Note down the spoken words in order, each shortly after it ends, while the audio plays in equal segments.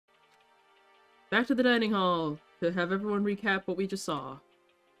Back to the dining hall to have everyone recap what we just saw.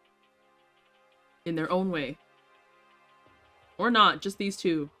 In their own way. Or not, just these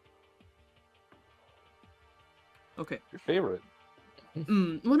two. Okay. Your favorite.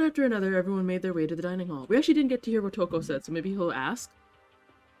 One after another, everyone made their way to the dining hall. We actually didn't get to hear what Toko said, so maybe he'll ask.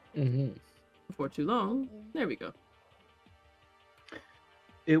 Before too long. There we go.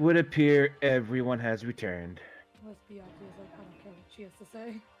 It would appear everyone has returned. Unless Byakuya is like, I don't care what she has to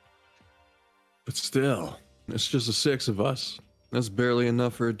say. But still, it's just the 6 of us. That's barely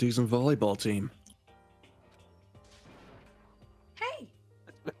enough for a decent volleyball team. Hey!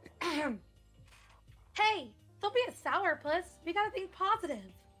 Hey! Don't be a sourpuss. We gotta think positive.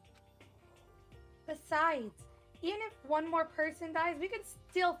 Besides, even if one more person dies, we can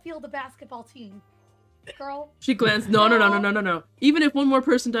still field the basketball team. Girl. She glanced. No. Even if one more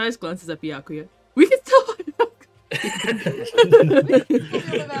person dies, glances at Byakuya. We can still.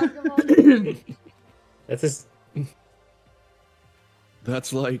 That's just.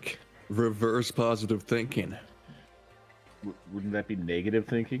 That's like reverse positive thinking. Wouldn't that be negative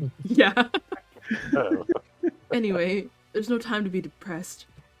thinking? Yeah. Oh. Anyway, there's no time to be depressed.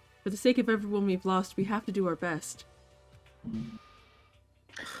 For the sake of everyone we've lost, we have to do our best.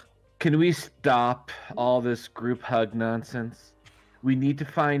 Can we stop all this group hug nonsense? We need to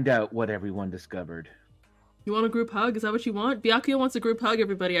find out what everyone discovered. You want a group hug? Is that what you want? Byakuya wants a group hug,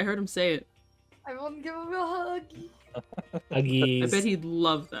 everybody. I heard him say it. I want to give him a hug. Huggies. I bet he'd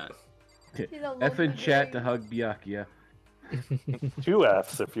love that. F in chat to hug Byakuya. 2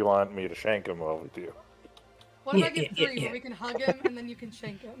 Fs if you want me to shank him over with you. What if I get 3 where we can hug him and then you can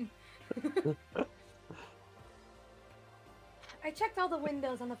shank him? I checked all the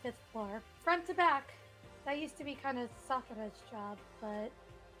windows on the 5th floor, front to back. That used to be kind of Sakura's job, but...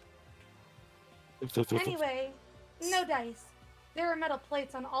 Anyway, no dice. There are metal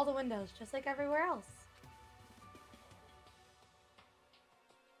plates on all the windows, just like everywhere else.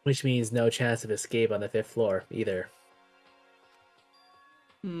 Which means no chance of escape on the 5th floor, either.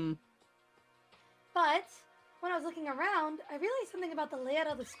 But, when I was looking around, I realized something about the layout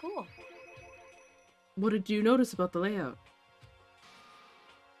of the school. What did you notice about the layout?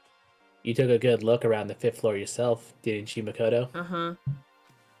 You took a good look around the 5th floor yourself, didn't you, Makoto? Uh-huh.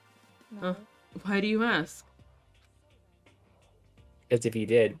 No. Why do you ask? Because if you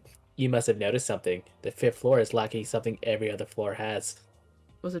did, you must have noticed something. The 5th floor is lacking something every other floor has.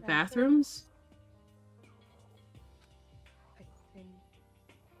 Was it bathrooms? I think...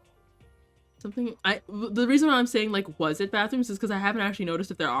 Something the reason why I'm saying like was it bathrooms is because I haven't actually noticed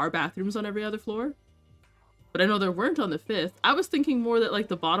if there are bathrooms on every other floor. But I know there weren't on the 5th. I was thinking more that like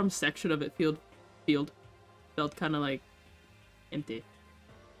the bottom section of it felt kind of like empty.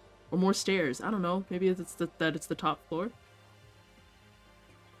 Or more stairs. I don't know. Maybe it's that it's the top floor.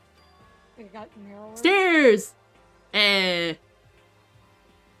 It got narrower. Stairs! There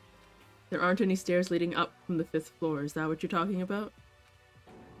aren't any stairs leading up from the 5th floor. Is that what you're talking about?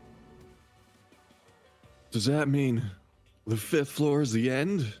 Does that mean the 5th floor is the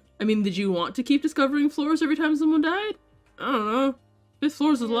end? I mean, did you want to keep discovering floors every time someone died? I don't know. 5th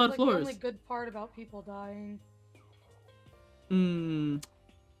floors is a lot of floors. The only good part about people dying.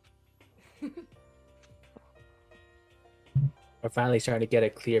 We're finally starting to get a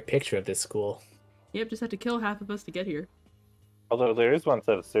clear picture of this school. Yep, just had to kill half of us to get here. Although there is one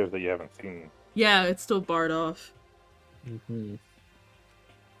set of stairs that you haven't seen. Yeah, it's still barred off. Mm-hmm.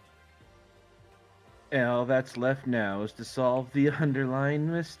 And all that's left now is to solve the underlying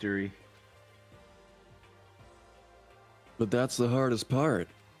mystery. But that's the hardest part.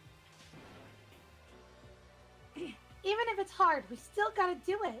 Even if it's hard, we still gotta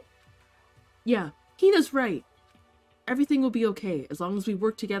do it. Yeah, Hina's right. Everything will be okay. As long as we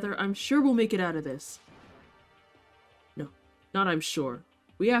work together, I'm sure we'll make it out of this. No, not I'm sure.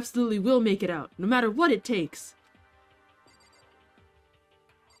 We absolutely will make it out, no matter what it takes.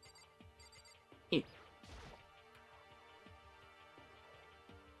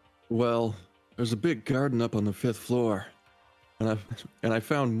 Well, there's a big garden up on the 5th floor. And I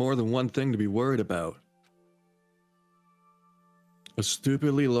found more than one thing to be worried about. A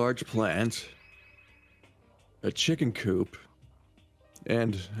stupidly large plant, a chicken coop,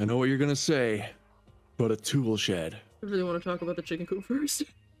 and I know what you're gonna say, but a tool shed. I really want to talk about the chicken coop first.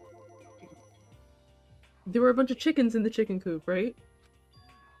 There were a bunch of chickens in the chicken coop, right?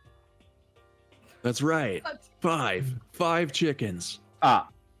 That's right. 5 chickens. Oh!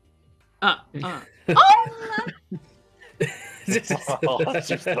 That's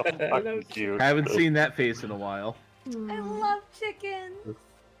just so fucking cute. Haven't seen that face in a while. I love chickens.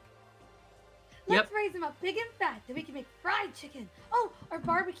 Let's raise them up big and fat, then we can make fried chicken. Oh, or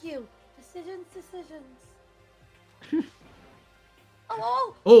barbecue. Decisions.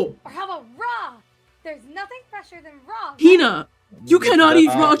 Oh, Oh, or how about raw? There's nothing fresher than raw. Hina! You cannot eat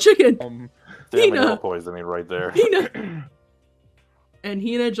raw chicken! Damn Hina! meal poisoning right there. Hina! And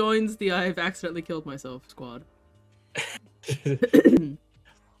Hina joins the I've accidentally killed myself squad.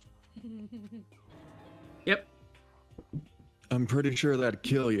 Yep. I'm pretty sure that'd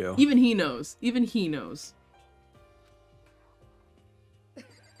kill you. Even he knows. Even he knows.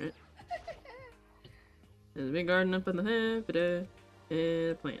 Right. There's a big garden up in the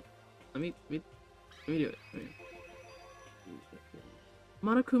and a plant. Let me do it.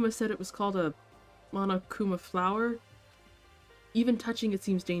 Monokuma said it was called a Monokuma flower. Even touching it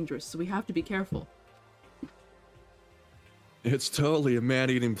seems dangerous, so we have to be careful. It's totally a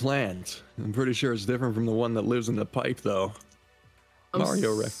man-eating plant. I'm pretty sure it's different from the one that lives in the pipe, though.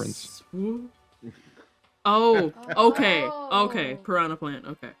 Mario reference. Oh, okay. Oh. Okay, piranha plant,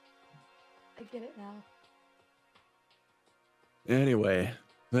 okay. I get it now. Anyway,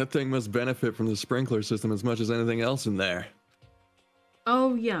 that thing must benefit from the sprinkler system as much as anything else in there.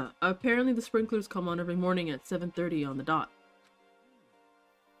 Oh yeah, apparently the sprinklers come on every morning at 7:30 on the dot.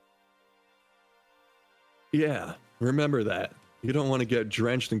 Yeah, remember that. You don't want to get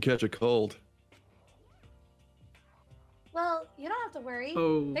drenched and catch a cold. Well, you don't have to worry.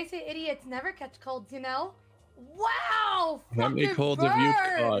 Oh. They say idiots never catch colds, you know? Wow! How many fucking colds have you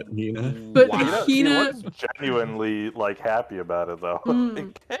burn! caught, Nina? But He Hina... looks genuinely like happy about it though. Mm.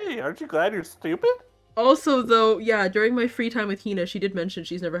 Like, hey, aren't you glad you're stupid? Also, though, yeah, during my free time with Hina, she did mention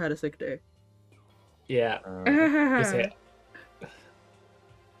she's never had a sick day. Yeah. Just say,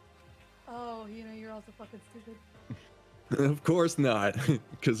 Oh, you know, you're also fucking stupid. Of course not,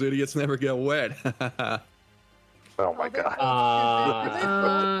 because idiots never get wet. Oh my they're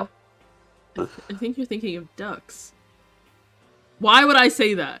god. I think you're thinking of ducks. Why would I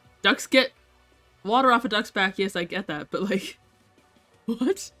say that? Ducks get water off a duck's back, yes, I get that, but like...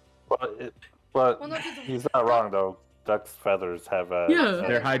 What? But Well, no, he's not wrong though. Duck's feathers have a... Yeah.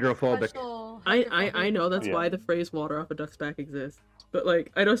 They're hydrophobic. I know that's Yeah. why the phrase water off a duck's back exists. But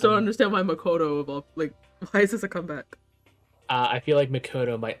like, I just don't understand why Makoto of all, like, why is this a comeback? I feel like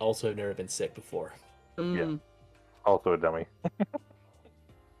Makoto might also have never been sick before. Yeah. Also a dummy. I'm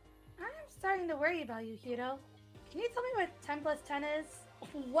starting to worry about you, Hiro. Can you tell me what 10 plus 10 is?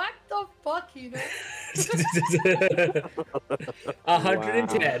 What the fuck, Hiro?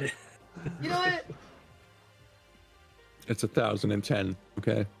 110. You know what? It's 1,010,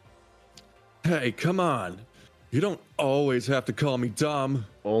 okay? Hey, come on. You don't always have to call me dumb.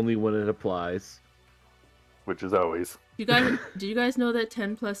 Only when it applies. Which is always. Do you guys know that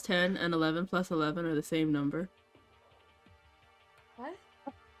 10 plus 10 and 11 plus 11 are the same number? What?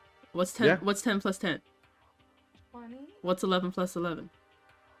 What's 10? Yeah. What's 10 plus 10? 20? What's 11 plus 11?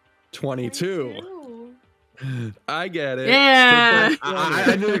 22. 22. I get it. Yeah.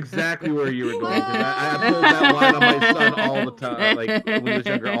 I knew exactly where you were going. 'Cause I pulled that line on my son all the time. Like, when he was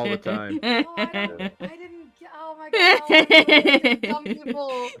younger, all the time. Oh, I didn't get. Oh my god. Dumb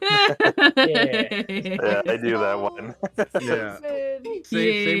people. Yeah, I do that one. Yeah. Stupid.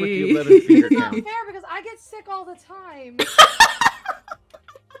 Same with the Yay. 11 finger It's not count. fair because I get sick all the time.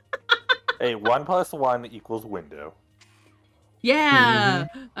 Hey, 1 plus 1 equals window. Yeah,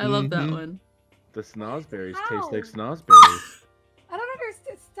 I love that Mhm. one. The snozberries How? taste like snozberries. I don't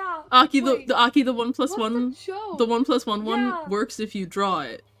understand. Stop. Aki, Wait, the 1 plus what's 1, the joke? the 1 plus 1 one Yeah. works if you draw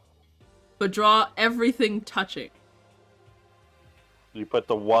it, but draw everything touching. You put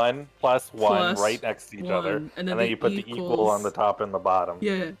the 1 plus 1 Plus right next to each other, 1, and then you put the equal on the top and the bottom.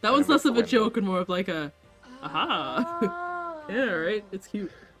 Yeah, that And one's it less makes of the a window. joke and more of like a, aha. Ah. Yeah, right. It's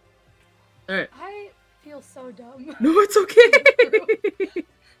cute. All right. I feel so dumb. No, it's okay.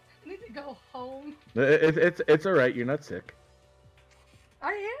 I need to go home. It's all right. You're not sick.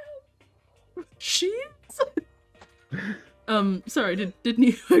 I am. She's. Sorry. Did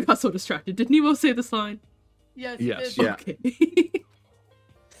Niwo? I got so distracted. Did Niwo say this line? Yes. Yes. it is. Yeah. Okay.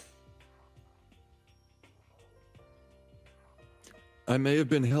 I may have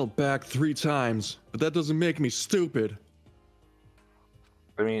been held back 3 times, but that doesn't make me stupid.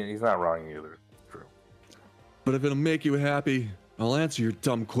 I mean, he's not wrong either. True. But if it'll make you happy, I'll answer your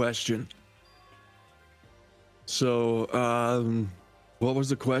dumb question. So, what was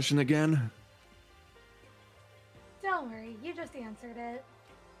the question again? Don't worry, you just answered it.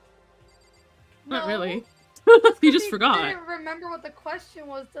 Not No, really. just He 'cause just forgot. Didn't remember what the question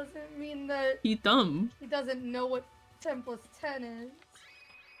was doesn't mean that He dumb. he doesn't know what 10 plus 10 is.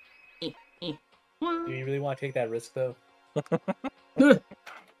 Do you really want to take that risk, though?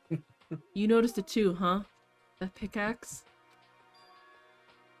 You noticed it too, huh? That pickaxe?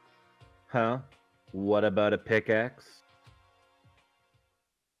 Huh? What about a pickaxe?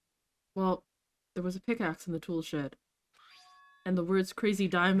 Well, there was a pickaxe in the tool shed. And the words Crazy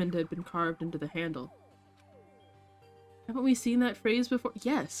Diamond had been carved into the handle. Haven't we seen that phrase before?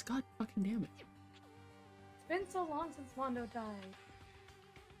 Yes, god fucking damn it. It's been so long since Mondo died.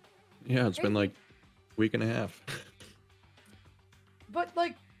 Yeah, it's been like a week and a half. But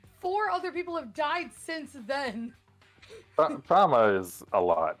like 4 other people have died since then. Trauma is a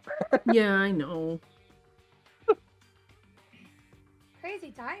lot. Yeah, I know.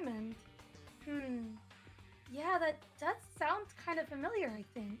 Crazy Diamond? Yeah, that sounds kind of familiar, I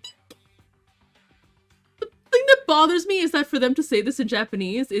think. The thing that bothers me is that for them to say this in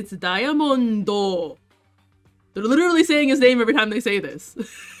Japanese, it's Diamondo. They're literally saying his name every time they say this.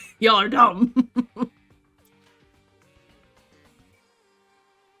 Y'all are dumb.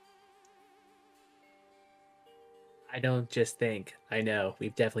 I don't just think. I know.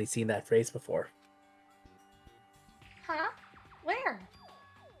 We've definitely seen that phrase before. Huh? Where?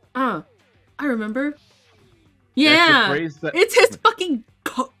 I remember. That's Yeah, a phrase that- it's his fucking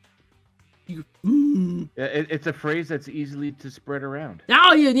you. It's a phrase that's easily to spread around.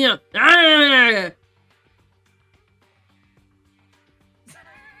 Oh yeah.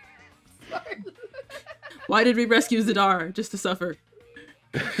 Sorry. Why did we rescue Zadar? Just to suffer.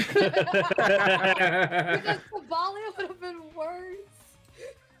 Because Savali would have been worse.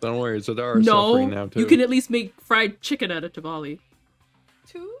 Don't worry, Zadar is suffering now No, too. you can at least make fried chicken out of Tavali.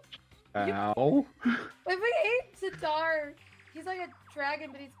 2? Ow. If we ate Zadar, he's like a dragon,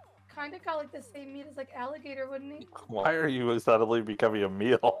 but he's kind of got like the same meat as like alligator, wouldn't he? Why are you suddenly becoming a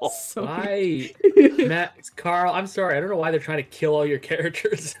meal? So Why? Matt, Carl, I'm sorry. I don't know why they're trying to kill all your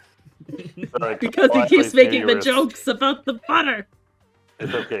characters. Like, because well, I he keeps always knew making you the were a- jokes about the butter.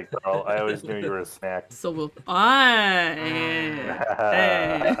 It's okay, Carl. I always knew you were a snack. So will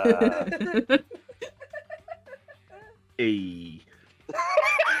Hey.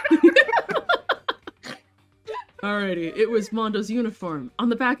 Alrighty, it was Mondo's uniform on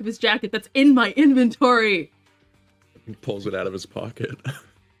the back of his jacket that's in my inventory. He pulls it out of his pocket.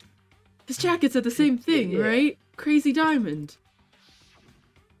 His jacket said the same thing, Yeah. right? Crazy Diamond.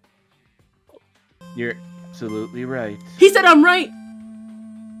 You're absolutely right. He said I'm right.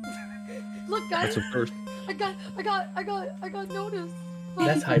 Look, guys, That's a first. I got noticed.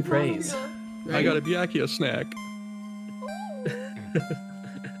 That's high praise. I got a Byakuya snack.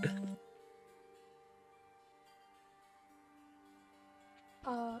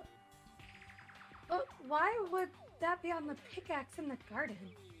 Why would that be on the pickaxe in the garden?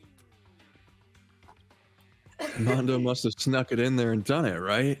 Mondo must have snuck it in there and done it,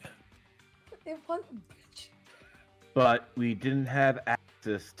 right? It was. But we didn't have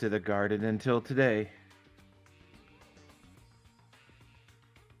access to the garden until today.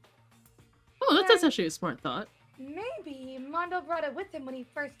 Oh, that's actually a smart thought. Maybe Mondo brought it with him when he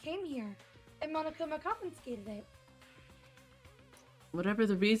first came here, and Monokuma confiscated it. Whatever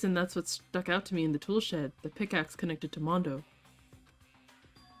the reason, that's what stuck out to me in the tool shed. The pickaxe connected to Mondo.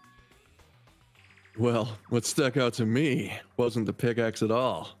 Well, what stuck out to me wasn't the pickaxe at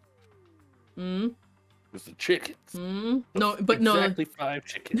all. It was the chickens. No, but no. Exactly 5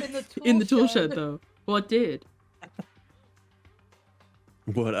 chickens. In the tool shed, though. What did?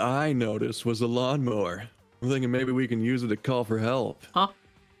 What I noticed was a lawnmower. I'm thinking maybe we can use it to call for help. Huh?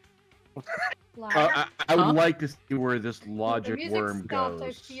 I would Huh? like to see where this logic the music worm stopped. goes.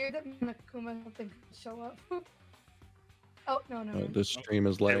 I feared that Monokuma would show up. Oh no. The stream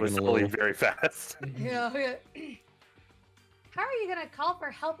is It lagging was a really little. very fast. Yeah. How are you gonna call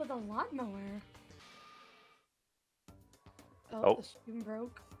for help with a lawnmower? Oh. The stream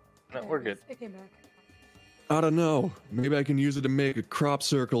broke. No, There we're it is. good. It came back. I don't know. Maybe I can use it to make crop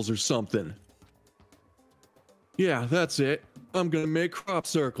circles or something. Yeah, that's it. I'm gonna make crop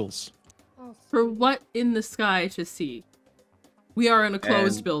circles. Oh, For sweet. what in the sky to see? We are in a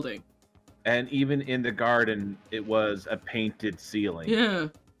closed And- building. And even in the garden, it was a painted ceiling. Yeah.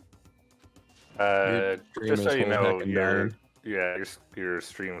 Your stream Just so is you whole know, heckin' down. your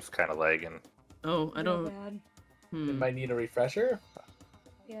stream's kind of lagging. Oh, I Real don't. bad. It might need a refresher.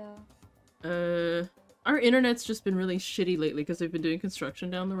 Yeah. Our internet's just been really shitty lately because they've been doing construction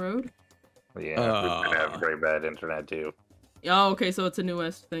down the road. Yeah, we've been having very bad internet too. Oh, okay, so it's a New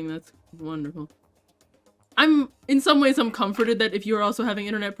West thing. That's wonderful. In some ways, I'm comforted that if you're also having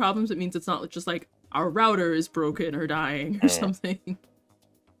internet problems, it means it's not just like our router is broken or dying or something.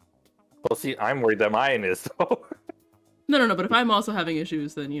 Well, see, I'm worried that mine is though. No, but if I'm also having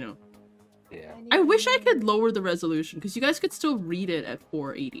issues, then, you know. Yeah. I wish I could lower the resolution, because you guys could still read it at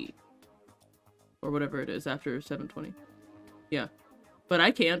 480. Or whatever it is after 720. Yeah. But I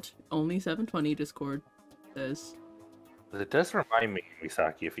can't. Only 720 Discord says. It does remind me,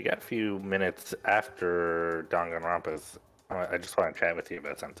 Misaki, if you got a few minutes after Danganronpa's, I just want to chat with you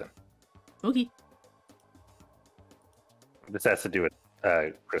about something. Okay. This has to do with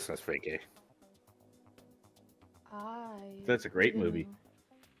Christmas vacay. That's a great movie.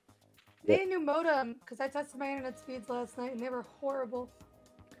 They knew modem because I tested my internet speeds last night and they were horrible.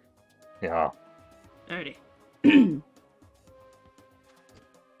 Yeah. Alrighty.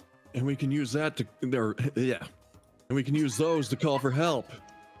 And we can use that to, yeah. And we can use those to call for help.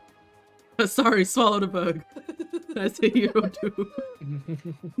 Sorry, swallowed a bug. That's a Hiro too.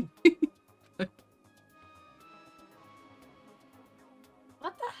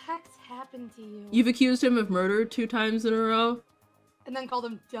 What the heck's happened to you? You've accused him of murder 2 times in a row. And then called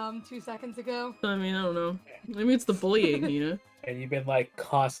him dumb 2 seconds ago. I mean, I don't know. Maybe it's the bullying, Hina. And you've been like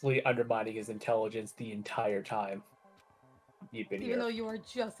constantly undermining his intelligence the entire time. You've been Even here. though you are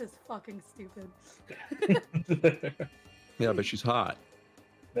just as fucking stupid. Yeah, but she's hot.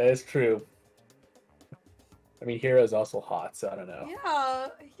 That is true. I mean, Hiro's also hot, so I don't know. Yeah,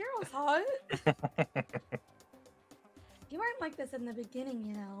 Hero's hot. You weren't like this in the beginning,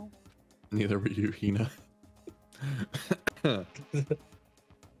 you know. Neither were you, Hina.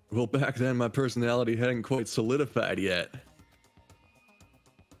 Well, back then my personality hadn't quite solidified yet.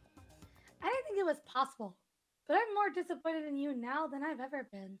 I didn't think it was possible. But I'm more disappointed in you now than I've ever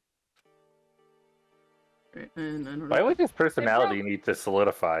been. Right, and I don't know. Why would his personality need to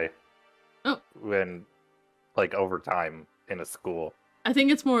solidify? Oh. When, like, over time in a school? I think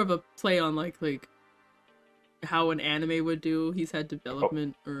it's more of a play on like how an anime would do. He's had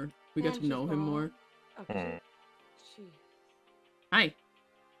development, or we got And to know she's him wrong. more. Okay. Jeez. Hi.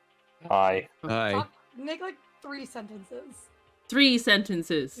 Hi. Hi. Talk, make like 3 sentences. 3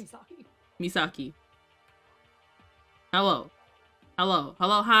 sentences. Misaki. Misaki. Hello. Hello.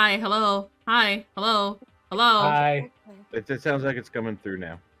 Hello. Hi. Hello. Hi. Hello. Hello. Hi. Okay. It sounds like it's coming through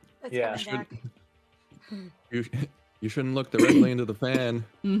now. It's Yeah. coming back. You shouldn't look directly into the fan.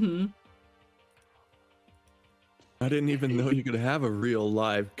 Mm-hmm. I didn't even know you could have a real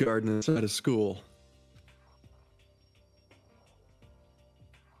live garden inside of school.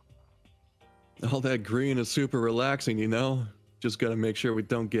 All that green is super relaxing, you know? Just gotta make sure we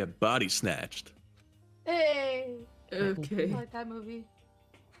don't get body snatched. Hey! Okay. I like that movie.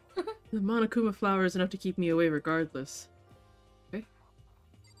 The Monokuma flower is enough to keep me away regardless. Okay.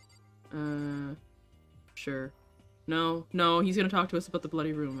 Sure. No, he's gonna talk to us about the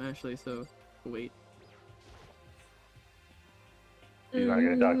bloody room, actually, so wait. He's not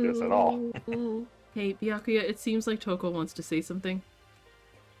gonna talk to us at all. Hey, Byakuya, it seems like Toko wants to say something.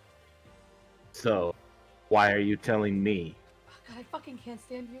 So, why are you telling me? God, I fucking can't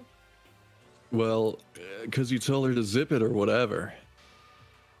stand you. Well, because you told her to zip it or whatever.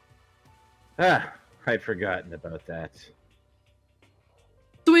 Ah, I'd forgotten about that.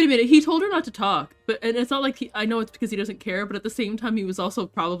 So wait a minute, he told her not to talk, and it's not like I know it's because he doesn't care, but at the same time he was also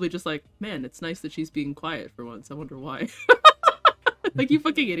probably just like, man, it's nice that she's being quiet for once, I wonder why. Like, you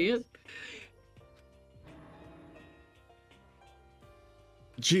fucking idiot.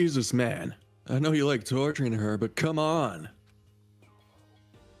 Jesus, man. I know you like torturing her, but come on.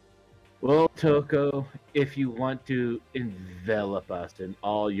 Well, Toko, if you want to envelop us in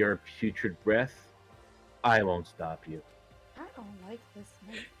all your putrid breath, I won't stop you. I don't like this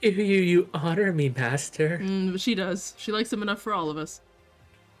man. If you honor me, master. But she does. She likes him enough for all of us.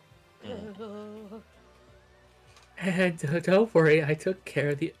 And don't worry, I took care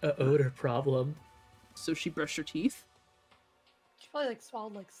of the odor problem. So she brushed her teeth? She probably like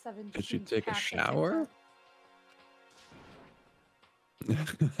swallowed like 7. Did she take a packs of shower?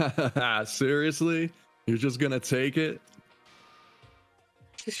 TikTok. Seriously? You're just gonna take it?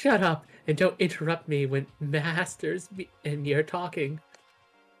 Just shut up and don't interrupt me when masters and you're talking.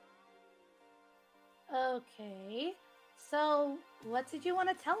 Okay. So, what did you want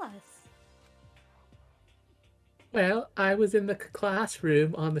to tell us? Well, I was in the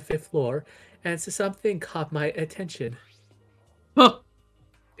classroom on the 5th floor, and so something caught my attention. Huh!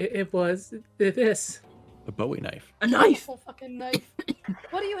 It was this. A Bowie knife. A knife! A whole fucking knife.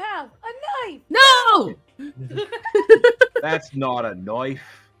 What do you have? A knife! No! That's not a knife.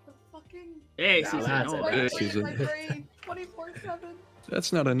 The fucking... Hey, Now Susan, that's no, a Right man. knife. in Susan. my brain, 24/7.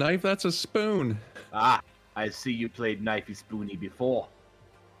 That's not a knife, that's a spoon. Ah, I see you played Knifey Spoony before.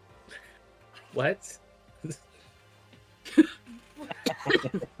 What?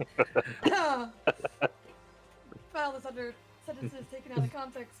 File this under sentences taken out of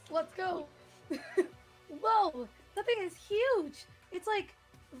context. Let's go. Whoa, that thing is huge. It's like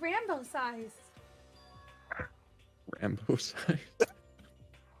Rambo size. Rambo size.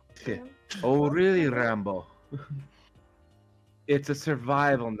 Oh, really, Rambo? It's a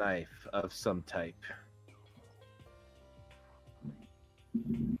survival knife of some type.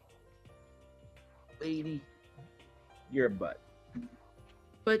 Lady, you're a butt.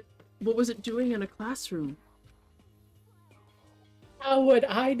 But what was it doing in a classroom? How would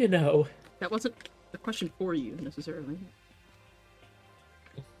I know? That wasn't a question for you, necessarily.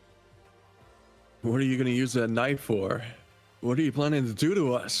 What are you going to use that knife for? What are you planning to do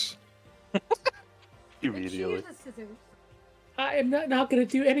to us? Immediately. I am not gonna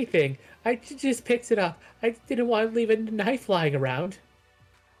do anything. I just picked it up. I didn't want to leave a knife lying around.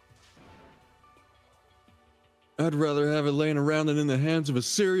 I'd rather have it laying around than in the hands of a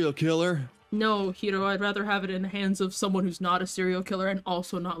serial killer. No, Hiro, I'd rather have it in the hands of someone who's not a serial killer and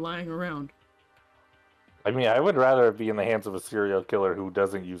also not lying around. I mean, I would rather it be in the hands of a serial killer who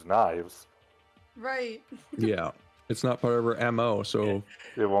doesn't use knives. Right. Yeah, it's not part of her MO, so...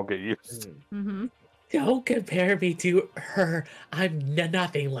 It won't get used. Mm-hmm. Don't compare me to her. I'm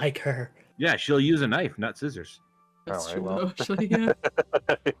nothing like her. Yeah, she'll use a knife, not scissors. That's Alright, true, well. though, actually, yeah.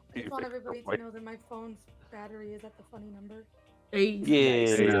 I just want everybody to know that my phone's battery is at the funny number. Hey,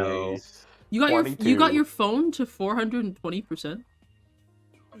 Yeah. No. you got 22. your phone to 420%?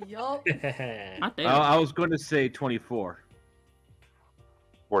 Yup. Not there. I was going to say 24.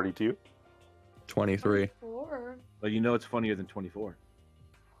 42. 23. 4. But you know it's funnier than 24.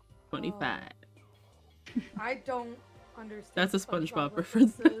 25. I don't understand. That's a SpongeBob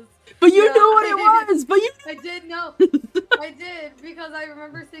reference. references. But you Yeah, knew what it was! But you... I did know. I did, because I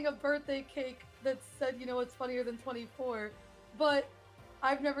remember seeing a birthday cake that said, you know, it's funnier than 24. But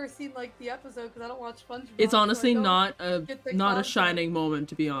I've never seen, like, the episode because I don't watch SpongeBob. It's so I honestly don't not get the a concept. shining moment,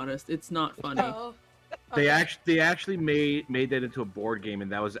 to be honest. It's not funny. Oh. They Okay. actually made that into a board game,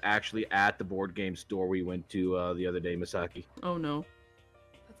 and that was actually at the board game store we went to the other day, Misaki. Oh no.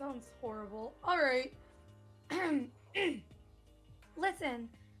 That sounds horrible. Alright. Listen,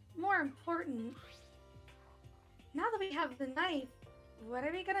 more important, now that we have the knife, what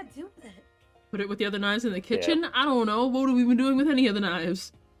are we gonna do with it? Put it with the other knives in the kitchen? I don't know. What have we been doing with any of the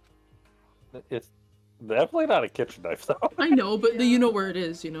knives? It's definitely not a kitchen knife, though. I know, but Yeah. you know where it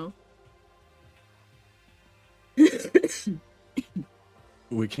is, you know?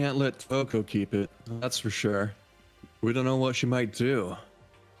 We can't let Toko keep it, that's for sure. We don't know what she might do.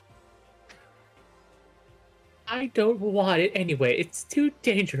 I don't want it anyway. It's too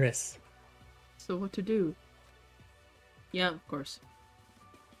dangerous. So what to do? Yeah, of course.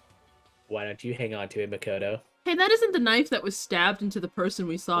 Why don't you hang on to it, Makoto? Hey, that isn't the knife that was stabbed into the person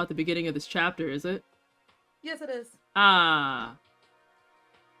we saw at the beginning of this chapter, is it? Yes, it is. Ah.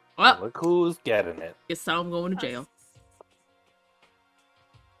 Well, Look who's getting it. guess I'm going to jail.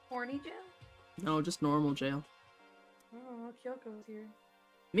 Horny jail? No, just normal jail. Oh, Kyoko's here.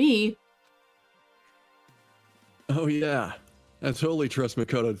 Me? Oh yeah, I totally trust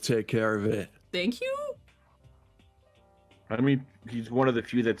Makoto to take care of it. Thank you? I mean, he's one of the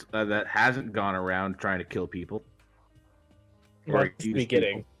few that hasn't gone around trying to kill people. Or That's accuse me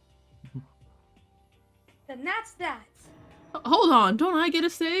kidding. people. Then that's that. Hold on, don't I get a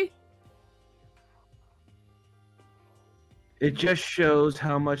say? It just shows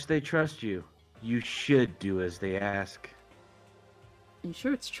how much they trust you. You should do as they ask. You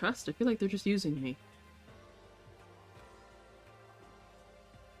sure it's trust? I feel like they're just using me.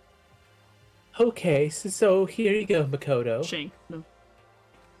 Okay, so here you go, Makoto. Shank, no.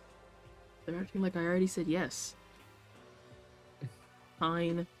 They're acting like I already said yes.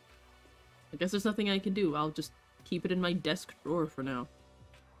 Fine. I guess there's nothing I can do. I'll just keep it in my desk drawer for now.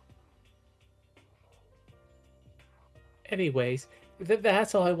 Anyways,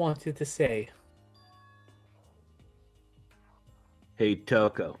 that's all I wanted to say. Hey,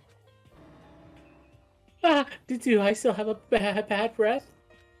 Toko. Ah, do I still have a bad breath?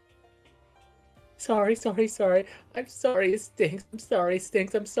 Sorry. I'm sorry, it stinks. I'm sorry, it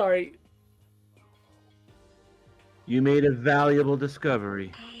stinks. I'm sorry. You made a valuable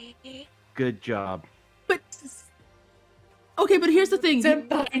discovery. Good job. But... Okay, but here's the thing.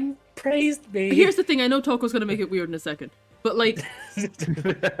 Senpai praised me. Here's the thing. I know Toko's gonna make it weird in a second. But, like,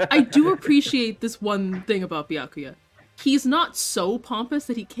 I do appreciate this one thing about Byakuya. He's not so pompous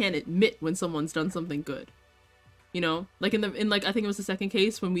that he can't admit when someone's done something good. You know? Like, in I think it was the second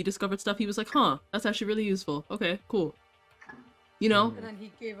case, when we discovered stuff, he was like, huh, that's actually really useful. Okay, cool. You know? And then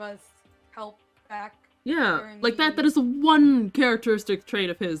he gave us help back. Yeah, during like that the- is the one characteristic trait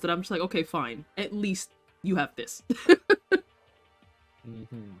of his that I'm just like, okay, fine. At least you have this.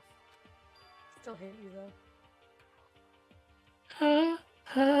 Mm-hmm. Still hate you though.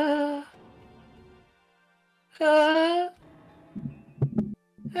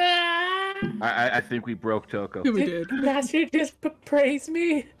 I think we broke Toko. We did. Master just praise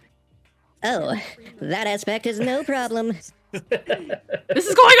me. Oh, that aspect is no problem. This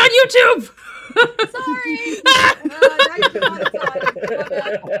is going on YouTube! Sorry! Now you can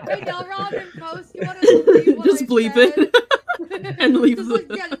monetize. Wait, now Rob in post, you want to believe what Just I bleep said? it. And leave Just the... like,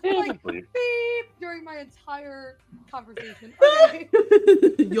 yeah, just like Bleep. beep during my entire conversation. Okay.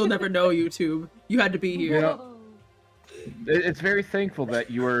 You'll never know, YouTube. You had to be here. Yeah. Whoa. It's very thankful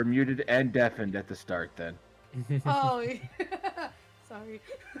that you were muted and deafened at the start then. Oh, yeah. Sorry.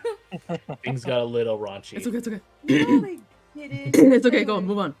 Things got a little raunchy. It's okay, it's okay. No, they didn't. It's okay, go on,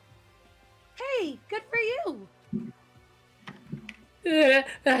 move on. Hey, good for you.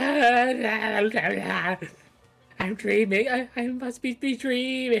 I'm dreaming. I must be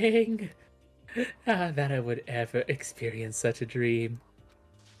dreaming. That I would ever experience such a dream.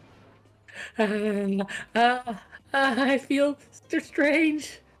 I feel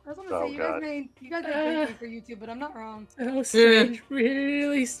strange. I was gonna Oh, say, God. you guys made great things for YouTube, but I'm not wrong. Oh, strange.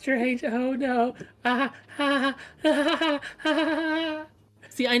 Really strange. Oh, no.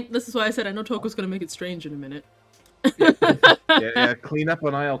 See, this is why I said I know Toko's gonna make it strange in a minute. Yeah, clean up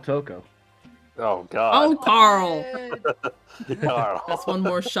on aisle Toko. Oh God. Oh, Karel! Karel. That's one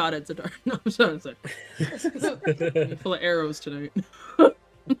more shot at Zadar. No, I'm sorry. I'm full of arrows tonight.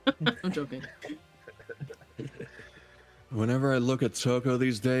 I'm joking. Whenever I look at Toko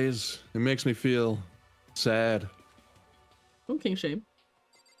these days, it makes me feel sad. Oh, King Shame.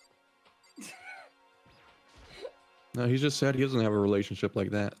 No, he's just sad he doesn't have a relationship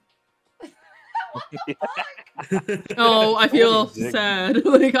like that. Oh, I feel Zig. sad.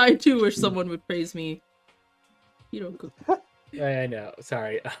 Like, I too wish someone would praise me. You know, I know.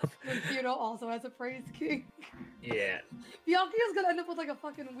 Sorry. Hiro also has a praise king. Yeah. Byakuya's gonna end up with like a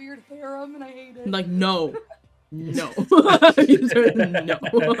fucking weird harem, and I hate it. like, no. No. No.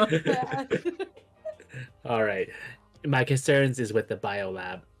 Bad. All right. My concerns is with the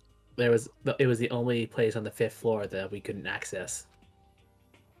biolab. It was the only place on the 5th floor that we couldn't access.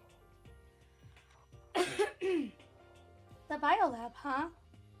 The biolab, huh?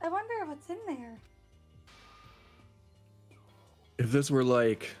 I wonder what's in there. If this were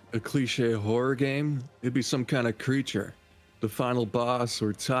like a cliche horror game, it'd be some kind of creature. The final boss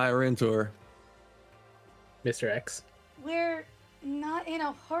or tyrant or... Mr. X. We're not in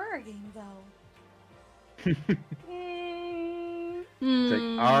a horror game, though. It's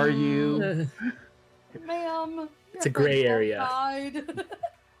like, are you? Ma'am. It's a gray area. Died.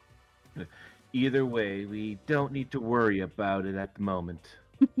 Either way, we don't need to worry about it at the moment.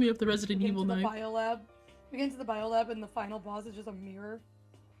 We have the Resident We get Evil into the knife. biolab. We get into the biolab, and the final boss is just a mirror.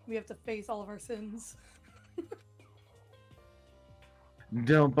 We have to face all of our sins.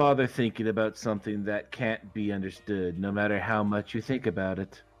 Don't bother thinking about something that can't be understood, no matter how much you think about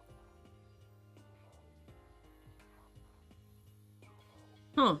it.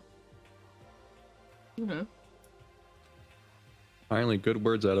 Huh. Okay. Finally, good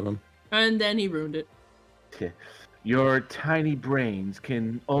words out of him. And then he ruined it. Your tiny brains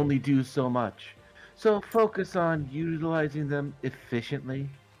can only do so much, so focus on utilizing them efficiently.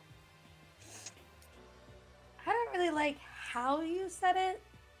 I don't really like how you said it,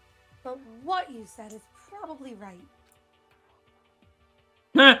 but what you said is probably right.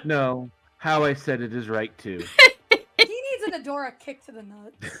 No, how I said it is right too. He needs an Adora kick to the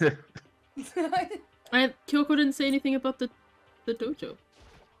nuts. And Kyoko didn't say anything about the dojo.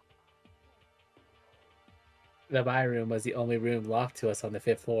 The buy room was the only room locked to us on the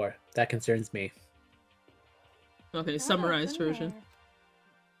 5th floor. That concerns me. Okay, Oh, summarized it's in version. there.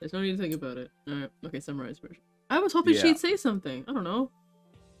 There's no need to think about it. Alright, okay, summarized version. I was hoping Yeah. she'd say something. I don't know.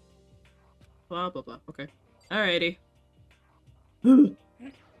 Blah, blah, blah. Okay. Alrighty.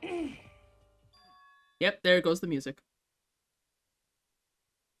 Yep, there goes the music.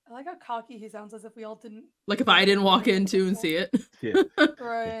 I like how cocky he sounds, as if we all didn't. Like if I didn't walk in too and see it. Yeah.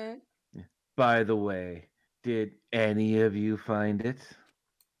 Right. By the way, did any of you find it?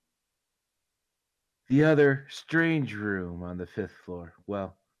 The other strange room on the 5th floor.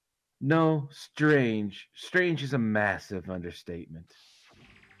 Well, no, strange. Strange is a massive understatement.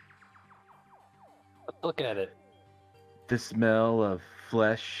 Look at it. The smell of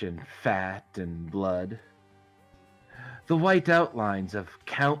flesh and fat and blood. The white outlines of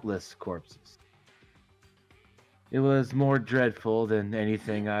countless corpses. It was more dreadful than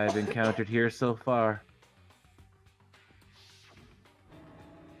anything I've encountered here so far.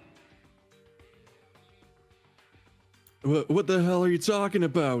 What the hell are you talking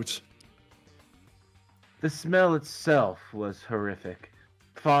about? The smell itself was horrific,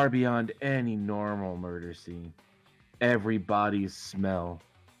 far beyond any normal murder scene. Every body's smell,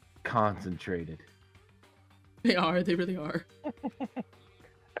 concentrated. They are. They really are.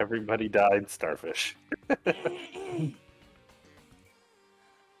 Everybody died, starfish.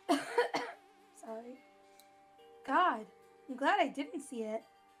 Sorry. God, I'm glad I didn't see it.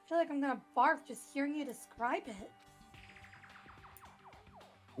 I feel like I'm gonna barf just hearing you describe it.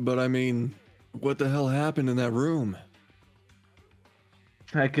 But I mean, what the hell happened in that room?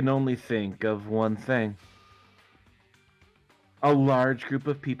 I can only think of one thing. A large group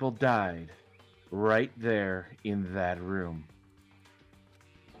of people died right there in that room.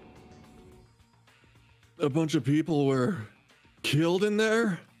 A bunch of people were killed in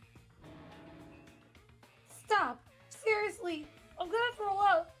there? Stop! Seriously, I'm gonna throw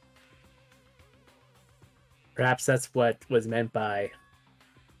up. Perhaps that's what was meant by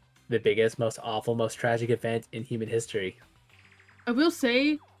the biggest, most awful, most tragic event in human history. I will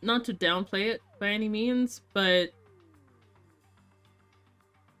say, not to downplay it by any means, but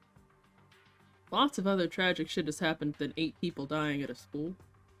lots of other tragic shit has happened than 8 people dying at a school.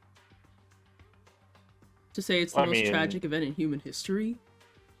 To say it's the most tragic event in human history?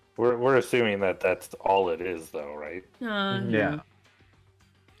 We're assuming that that's all it is, though, right? Yeah.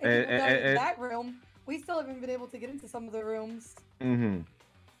 If people died in that room, we still haven't been able to get into some of the rooms. Mm-hmm.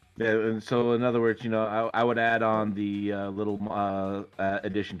 Yeah, and so in other words, I would add on the little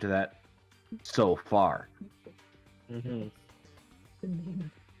addition to that so far. Mm-hmm.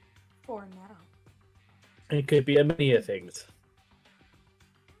 For now. It could be a many of things.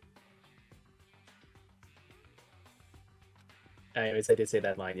 Anyways, I did say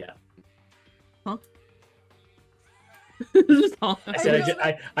that line, yeah. Huh?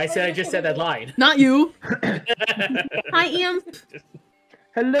 I said I just said that line. Not you. Hi, Imp.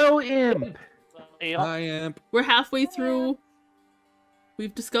 Hello, Imp. Hi, Imp. We're halfway through.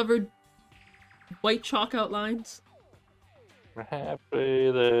 We've discovered white chalk outlines. We're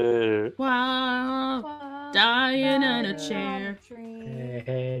halfway there. Wow. Dying in a chair.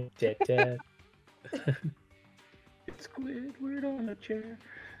 Squidward on a chair.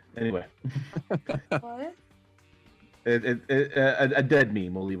 Anyway. What? A dead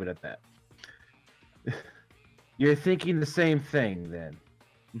meme. We'll leave it at that. You're thinking the same thing, then.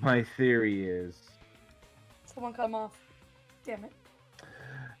 My theory is... Someone cut him off. Damn it.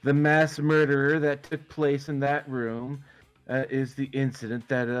 The mass murderer that took place in that room is the incident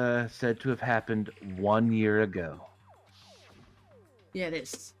that said to have happened 1 year ago. Yeah, it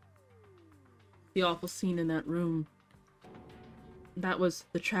is. The awful scene in that room. That was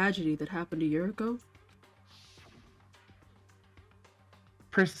the tragedy that happened a year ago?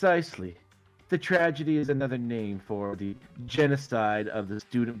 Precisely. The tragedy is another name for the genocide of the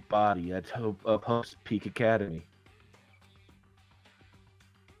student body at Hope's Peak Academy.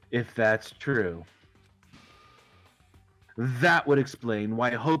 If that's true, that would explain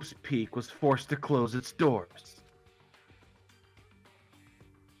why Hope's Peak was forced to close its doors.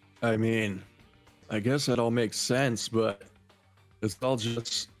 I mean, I guess that all makes sense, but it's all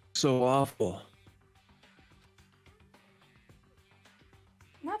just so awful.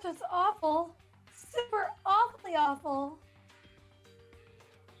 Not just awful, super awfully awful.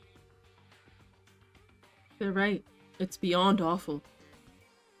 They're right. It's beyond awful.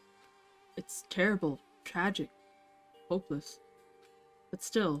 It's terrible, tragic, hopeless. But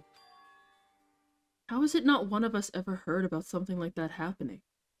still, how is it not one of us ever heard about something like that happening?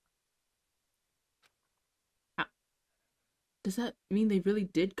 Does that mean they really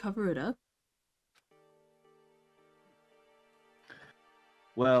did cover it up?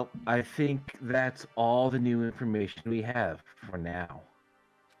 Well, I think that's all the new information we have for now.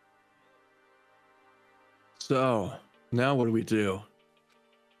 So, now what do we do?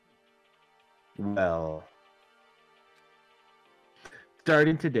 Well,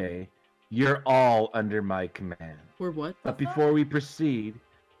 starting today, you're all under my command. Or what? But before we proceed,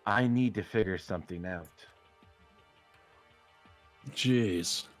 I need to figure something out.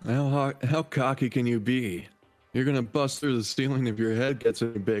 Jeez, how cocky can you be? You're gonna bust through the ceiling if your head gets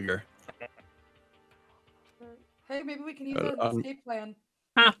any bigger. Hey, maybe we can use that as an escape plan.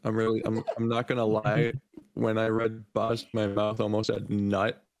 I'm not gonna lie. When I read bust, my mouth almost had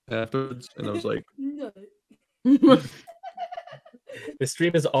nut afterwards, and I was like, Nut. The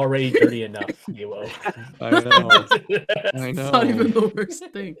stream is already dirty enough, Niwo. I know. I It's know. not even the worst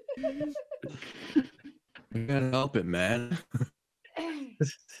thing. I can't help it, man.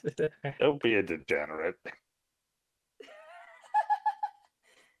 Don't be a degenerate.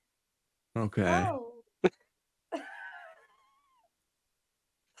 Okay. Oh.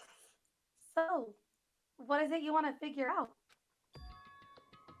 So, what is it you want to figure out?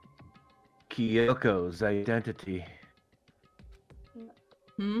 Kyoko's identity.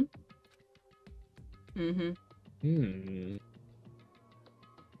 Hmm? Mm-hmm.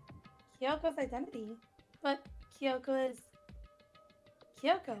 Kyoko's identity. But Kyoko is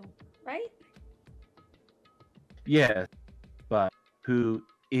Kyoko, right? Yes, but who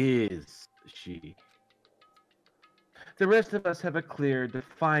is she? The rest of us have a clear,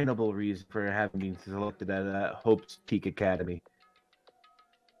 definable reason for having been selected at Hope's Peak Academy.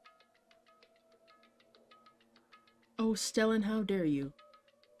 Oh, Stellan, how dare you?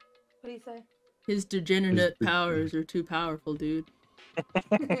 What do you say? His degenerate powers are too powerful, dude.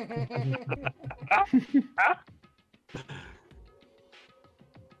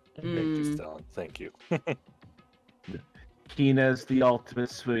 Thank you, Stellan. Thank you. Hina's the ultimate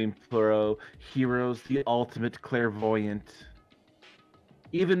swimming pro. Hiro's the ultimate clairvoyant.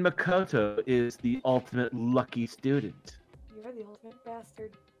 Even Makoto is the ultimate lucky student. You're the ultimate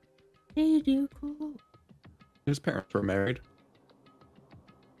bastard. Hey, Ryuko. His parents were married.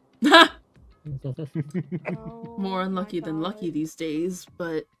 Oh, More my unlucky than lucky God. these days,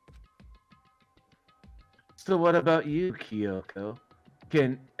 but So what about you, Kyoko?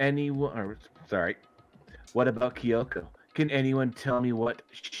 Can anyone... sorry. What about Kyoko? Can anyone tell me what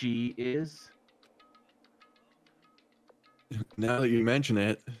she is? Now that you mention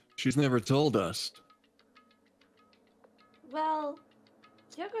it, she's never told us. Well,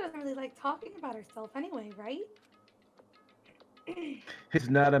 Kyoko doesn't really like talking about herself anyway, right? It's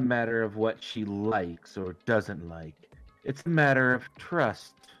not a matter of what she likes or doesn't like. It's a matter of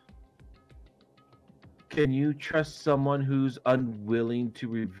trust. Can you trust someone who's unwilling to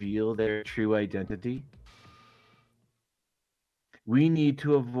reveal their true identity? We need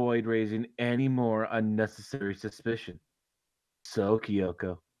to avoid raising any more unnecessary suspicion. So,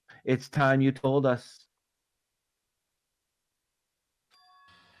 Kyoko, it's time you told us.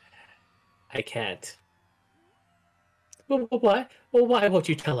 I can't. Well, why? Well, why won't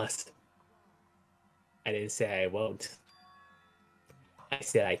you tell us? I didn't say I won't. I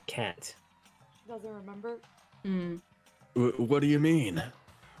said I can't. She doesn't remember. What do you mean?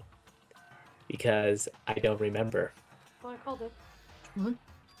 Because I don't remember. Well, I called it. what?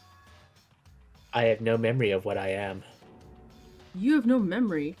 I have no memory of what I am. You have no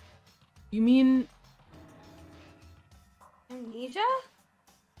memory. You mean Amnesia?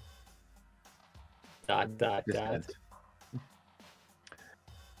 Dot, dot, dot. Distance.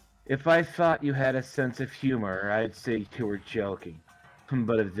 If I thought you had a sense of humor, I'd say you were joking.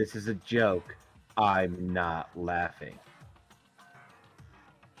 But if this is a joke, I'm not laughing.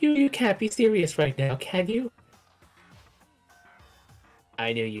 You can't be serious right now, can you?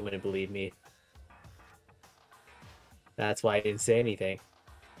 I knew you wouldn't believe me. That's why I didn't say anything.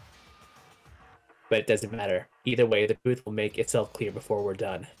 But it doesn't matter. Either way, the truth will make itself clear before we're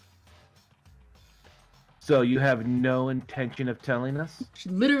done. So you have no intention of telling us? she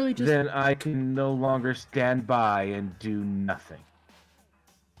literally just Then I can no longer stand by and do nothing.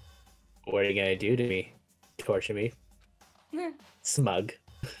 What are you gonna do to me? Torture me? Smug.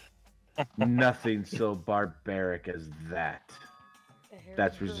 Nothing so barbaric as that. The hair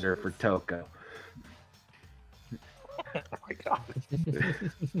That's curls. reserved for Toko. Oh my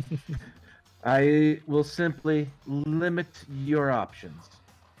god. I will simply limit your options.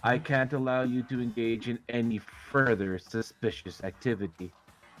 I can't allow you to engage in any further suspicious activity.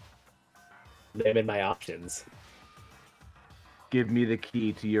 Limit my options. Give me the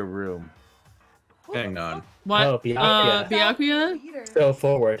key to your room. Who the Hang on. fuck what? Oh, Byakuya. Byakuya? Peter? Go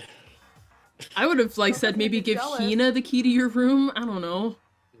forward. I would have like said Toko's maybe gonna get give jealous. Hina the key to your room. I don't know.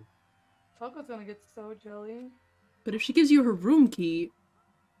 Toko's gonna get so jelly. But if she gives you her room key,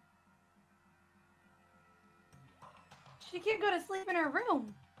 She can't go to sleep in her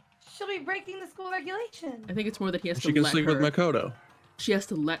room. She'll be breaking the school regulation. I think it's more that he has She to can let sleep her. with Makoto. She has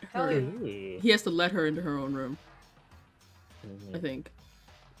to let Hell her. yeah. Ooh. He has to let her into her own room. I think.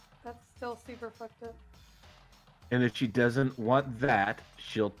 That's still super fucked up. And if she doesn't want that,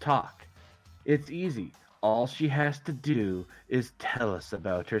 she'll talk. It's easy. All she has to do is tell us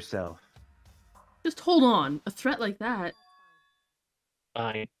about herself. Just hold on. A threat like that.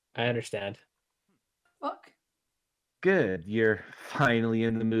 Fine. I understand. Fuck. Good, you're finally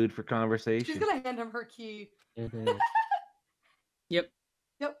in the mood for She's conversation. gonna hand him her key. Yep.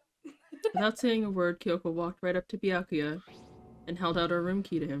 Yep. Without saying a word, Kyoko walked right up to Byakuya and held out her room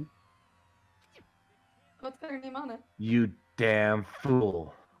key to him. What's got her name on it? You damn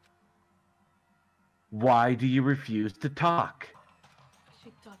fool. Why do you refuse to talk?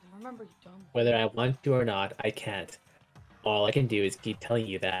 She doesn't remember, you dumb. Whether I want to or not, I can't. All I can do is keep telling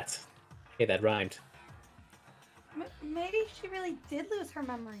you that. Hey, that rhymed. Maybe she really did lose her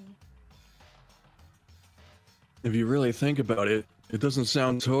memory. If you really think about it, It doesn't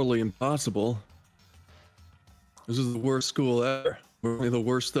sound totally impossible. This is the worst school ever. Where only the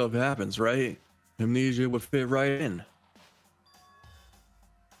worst stuff happens, right? Amnesia would fit right in.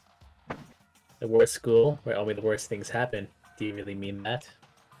 The worst school where only the worst things happen. Do you really mean that?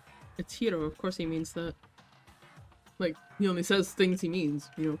 It's Hiro, of course he means that. Like, he only says things he means,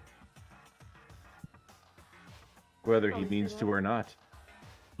 you know. Whether he means to or not.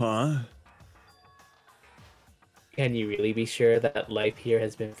 Huh? Can you really be sure that life here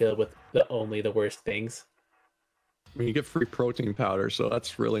has been filled with only the worst things? I mean, you get free protein powder, so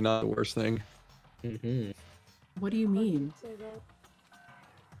that's really not the worst thing. Mm-hmm. What do you mean? Say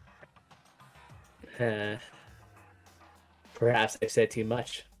that. Perhaps I said too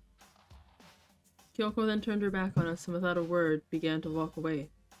much. Kyoko then turned her back on us and without a word began to walk away.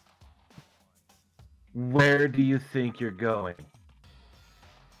 Where do you think you're going?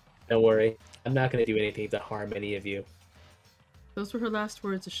 Don't worry, I'm not going to do anything to harm any of you. Those were her last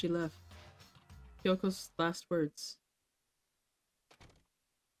words as she left. Kyoko's last words.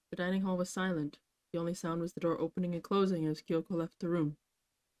 The dining hall was silent. The only sound was the door opening and closing as Kyoko left the room.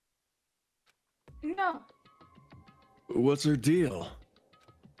 No. What's her deal?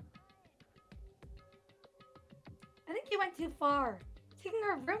 I think you went too far. Taking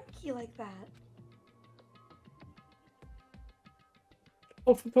our room key like that.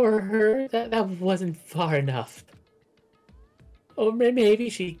 Oh, for her, that wasn't far enough. Or maybe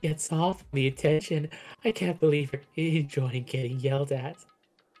she gets off the attention. I can't believe her enjoying getting yelled at.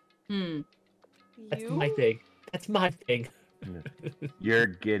 That's my thing. That's my thing. You're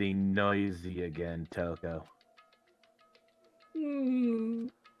getting noisy again, Toko.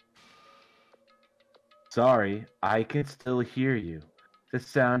 Sorry, I can still hear you. The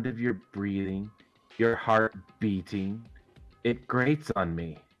sound of your breathing, your heart beating. It grates on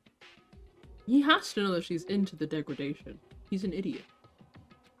me. He has to know that she's into the degradation. He's an idiot.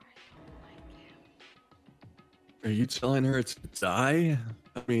 Are you telling her it's die?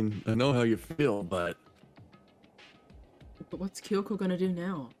 I mean, I know how you feel, but what's Kyoko gonna do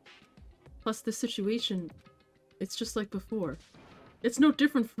now? Plus, this situation, it's just like before. It's no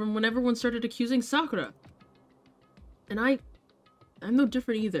different from when everyone started accusing Sakura. And I'm no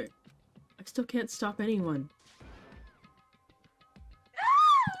different either. I still can't stop anyone.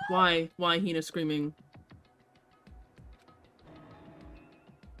 Why? Why Hina screaming?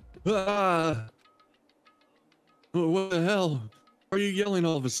 ah! Oh, what the hell? Why are you yelling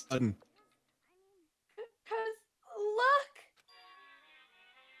all of a sudden? Cause look!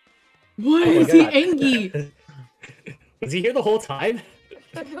 Why Oh my is he God. angry? Was he here the whole time?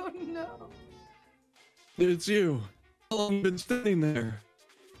 I don't know. It's you. How long have you been standing there?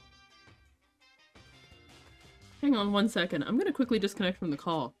 Hang on 1 second. I'm gonna quickly disconnect from the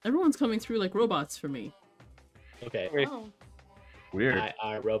call. Everyone's coming through like robots for me. Okay. Oh. Weird.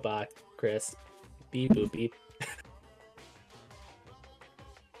 Hi, robot, Chris. Beep boop beep.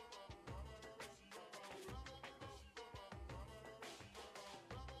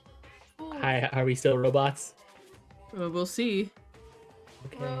 Hi, are we still robots? We'll see.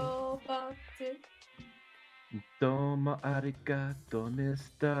 Okay. Robotic. Domo arigato,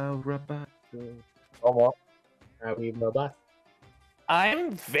 Mr. Roboto. Are we robots?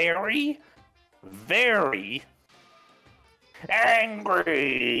 I'm very, very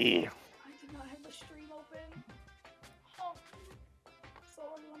angry. I did not have the stream open. Oh.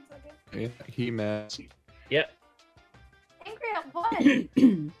 Sorry, 1 second. Yeah, he mad. Yep. Angry at what?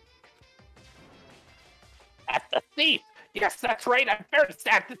 At the thief. Yes, that's right. I'm very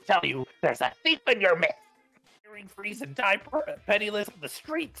sad to tell you. There's a thief in your midst. Hearing freeze and die penniless in the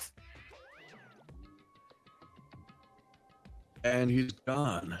streets. And he's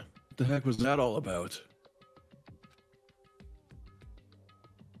gone. What the heck was that all about?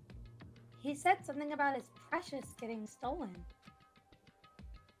 He said something about his precious getting stolen.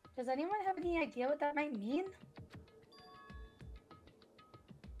 Does anyone have any idea what that might mean?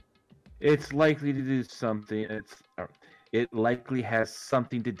 It's likely to do something. It likely has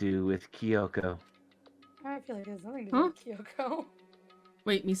something to do with Kyoko. I feel like it has nothing to do with Kyoko.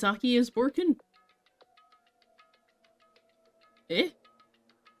 Wait, Misaki is working? Eh?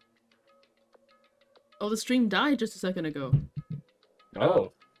 Oh, the stream died just a second ago.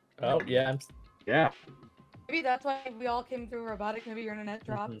 Oh, yeah. Yeah. Maybe that's why we all came through robotic. Maybe your internet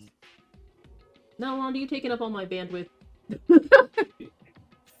dropped. Now, Wanda, you taking up all my bandwidth.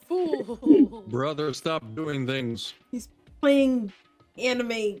 Fool. Brother, stop doing things. He's playing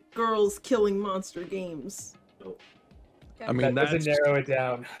anime girls killing monster games. I mean, That doesn't that's narrow it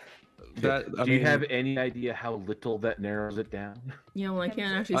down. that. I Do you mean, have any idea how little that narrows it down? Yeah, well, I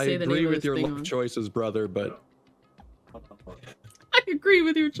can't actually I say the agree name of with this your thing life on. choices, brother, but I agree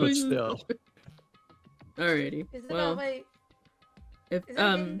with your But choices. still. Alrighty. Is it Well, wait? if Is it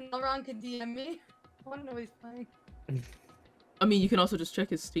a game Elron can DM me? I want to know what he's playing. I mean, you can also just check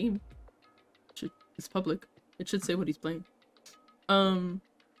his Steam. It's public. It should say what he's playing. Oh,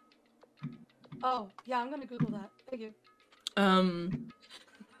 yeah, I'm gonna Google that. Thank you.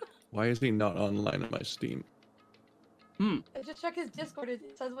 Why is he not online on my Steam? Just check his Discord. It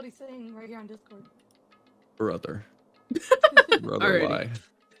says what he's saying right here on Discord. Brother. Alrighty.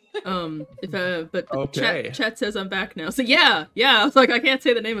 Why? But Okay. chat says I'm back now. So yeah. I was like, I can't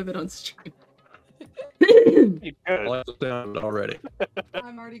say the name of it on stream. You could. I'll have to down it already.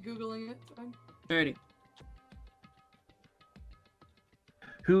 I'm already Googling it. It's fine. Alrighty.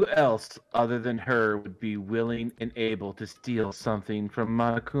 Who else other than her would be willing and able to steal something from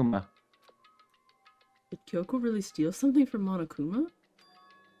Monokuma? Did Kyoko really steal something from Monokuma?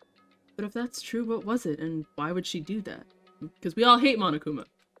 But if that's true, what was it, and why would she do that? Because we all hate Monokuma.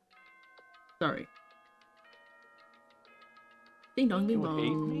 Sorry. Ding dong, ding You hate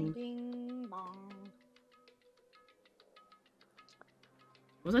dong. Ding bong.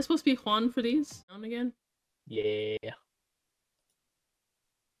 Was I supposed to be Juan for these? Down again? Yeah.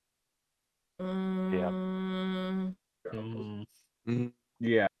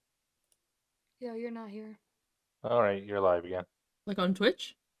 Yeah. Yo, you're not here. All right, you're live again. Like on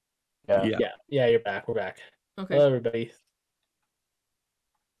Twitch? Yeah. Yeah, you're back. We're back. Okay. Hello, everybody.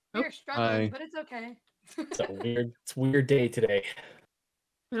 Oh, You're struggling, hi. but it's okay. It's a weird day today.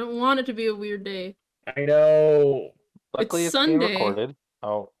 I don't want it to be a weird day. I know. Luckily, It's it's being Sunday. recorded.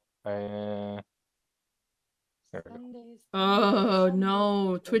 Oh, there we go. Sundays. Oh Sundays.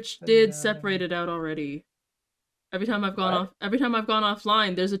 no, Twitch did separate it out already. Every time I've gone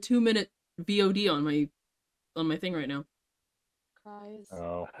offline, there's a 2-minute VOD on my thing right now. Cries.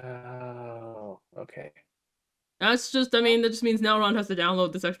 Oh, Oh, okay. That's just, I mean, that just means now Ron has to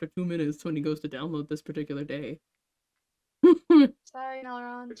download this extra 2 minutes when he goes to download this particular day. Sorry,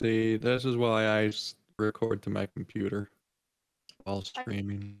 Nalron. See, this is why I record to my computer while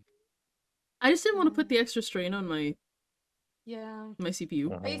streaming. I just didn't want to put the extra strain on my Yeah.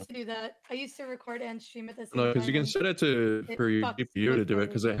 CPU. I used to do that. I used to record and stream at the same No, time. because you can set it to It for your fucks GPU to with do it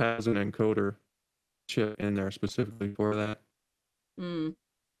because it everything. has an encoder chip in there specifically for that. Mm.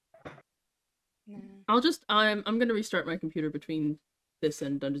 Nah. I'm gonna restart my computer between this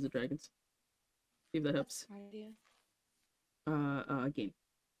and Dungeons and Dragons. See if that helps. Smart idea.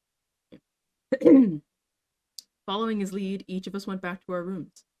 Game. Following his lead, each of us went back to our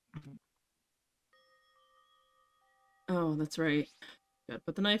rooms. Oh, that's right. Gotta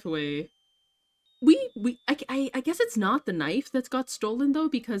put the knife away. I guess it's not the knife that's got stolen though,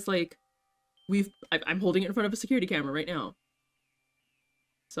 because like I'm holding it in front of a security camera right now.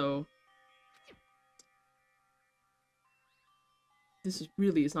 So this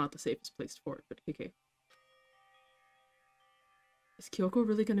really is not the safest place for it, but okay. Is Kyoko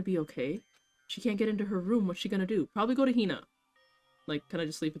really gonna be okay? She can't get into her room, what's she gonna do? Probably go to Hina. Like, can I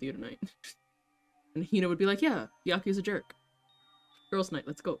just sleep with you tonight? And Hina would be like, yeah, Byakuya's a jerk. Girls' night,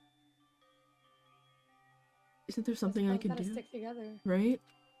 let's go. Isn't there something I can Gotta do? stick together. Right?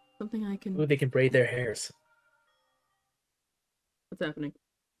 Something I can... Ooh, they can braid their hairs. What's happening?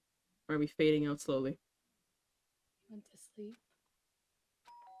 Or are we fading out slowly? Went to sleep.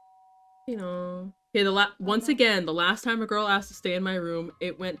 You know... Okay, once again, the last time a girl asked to stay in my room,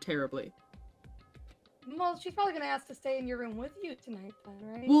 it went terribly. Well, she's probably gonna ask to stay in your room with you tonight, then,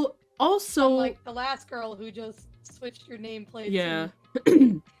 right? Well, also... Like the last girl who just switched your nameplate. Yeah.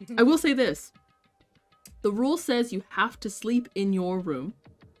 I will say this. The rule says you have to sleep in your room.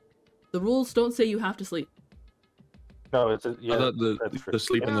 The rules don't say you have to sleep. no, it's I thought the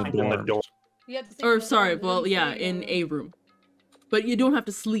sleep in the Sleep in the dorms. dorm. You have to sleep Or in the sorry, dorm, well, then yeah, stay in your a room. But you don't have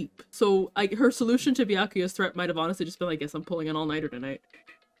to sleep. So her solution to Byakuya's threat might have honestly just been, I guess I'm pulling an all-nighter tonight.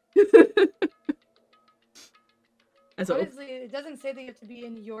 Honestly, it doesn't say that you have to be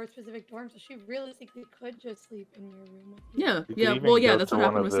in your specific dorm, so she realistically could just sleep in your room with you. Yeah, You could yeah, even well, yeah, go that's to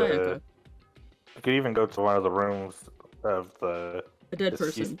what one happened of with the- Sayaka. You could even go to one of the rooms of the A dead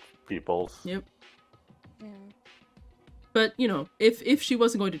deceased person. people's. Yep. Yeah. But, you know, if she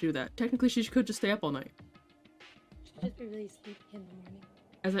wasn't going to do that, technically she could just stay up all night. She'd just be really sleepy in the morning.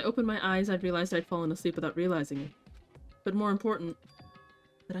 As I opened my eyes, I'd realized I'd fallen asleep without realizing it. But more important,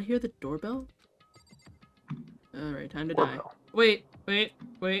 did I hear the doorbell? Alright, time to die. Doorbell. Wait.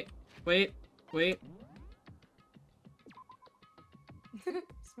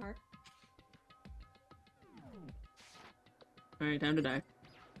 Smart. Alright, time to die.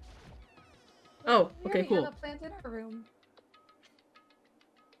 Oh, We okay, already cool. have a plant in our room.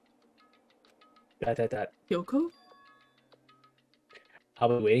 That. Kyoko?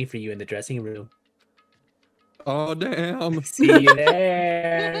 I'll be waiting for you in the dressing room. Oh, damn. See you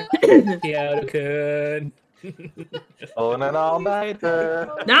there, Kyoko-kun. On an all-nighter.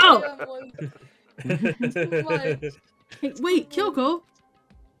 Oh, No! damn, too much. Hey, wait, Kyoko!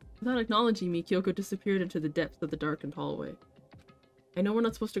 Without acknowledging me, Kyoko disappeared into the depths of the darkened hallway. I know we're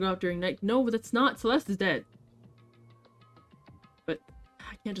not supposed to go out during night. No, but that's not. Celeste is dead. But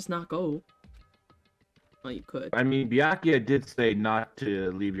I can't just not go. Well, you could. I mean, Byakuya did say not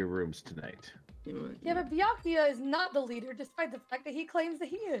to leave your rooms tonight. Yeah, but Byakuya is not the leader, despite the fact that he claims that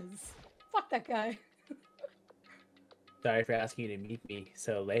he is. Fuck that guy. Sorry for asking you to meet me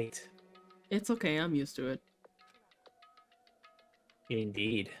so late. It's okay, I'm used to it.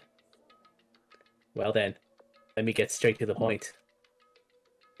 Indeed. Well then, let me get straight to the point.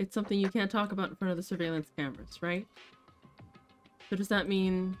 It's something you can't talk about in front of the surveillance cameras, right? So does that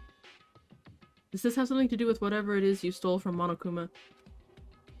mean... Does this have something to do with whatever it is you stole from Monokuma?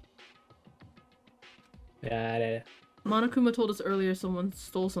 Monokuma told us earlier someone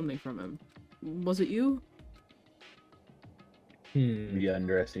stole something from him. Was it you? The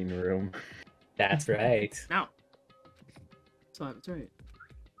undressing room. That's right. No. So I was right.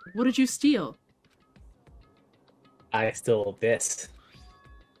 What did you steal? I stole this.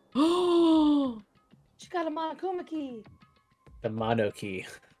 Oh! She got a Monokuma key. The mono key.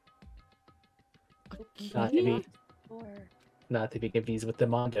 A Not to key? be, not to be confused with the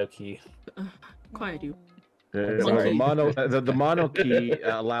Mondo key. Quiet you. The mono key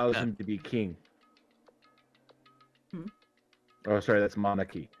allows him to be king. Hmm. Oh, sorry, that's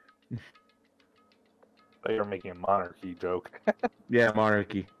monarchy. They are making a monarchy joke. Yeah,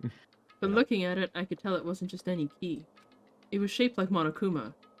 monarchy. But looking at it, I could tell it wasn't just any key. It was shaped like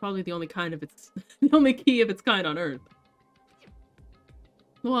Monokuma, probably the only kind of its the only key of its kind on Earth.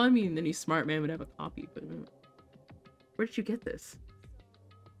 Well, I mean, any smart man would have a copy, but where did you get this?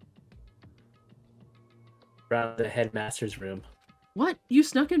 From the headmaster's room. What? You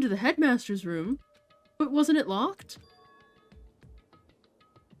snuck into the headmaster's room? But wasn't it locked?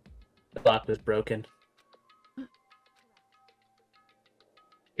 The lock was broken.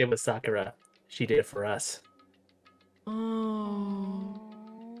 It was Sakura. She did it for us. Oh.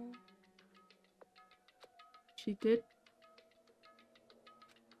 She did?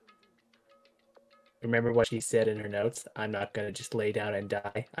 Remember what she said in her notes? I'm not gonna just lay down and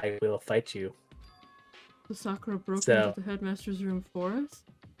die. I will fight you. So Sakura broke So- into the headmaster's room for us?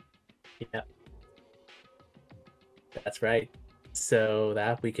 Yeah. That's right. So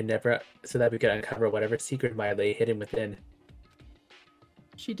that we can uncover whatever secret might lay hidden within.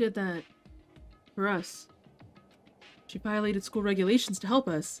 She did that for us. She violated school regulations to help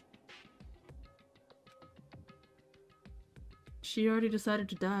us. She already decided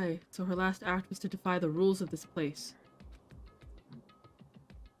to die, so her last act was to defy the rules of this place.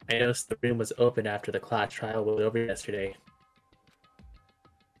 I noticed the room was open after the class trial was over yesterday.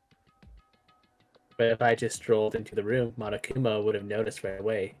 But if I just strolled into the room, Monokuma would have noticed right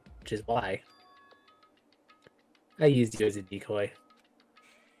away, which is why I used you as a decoy.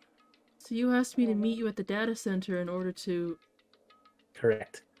 So you asked me to meet you at the data center in order to...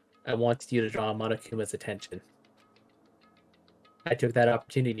 Correct. I wanted you to draw Monokuma's attention. I took that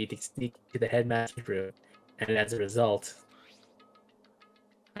opportunity to sneak to the headmaster's room, and as a result,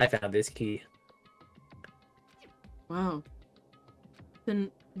 I found this key. Wow.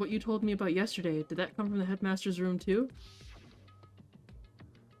 Then what you told me about yesterday, did that come from the headmaster's room too?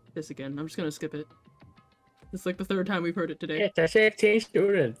 This again, I'm just gonna skip it. It's like the third time we've heard it today. It's a 16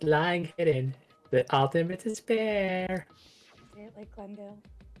 student lying hidden. The ultimate despair. Say it like Glendale.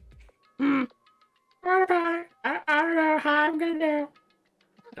 I don't know how I'm gonna do.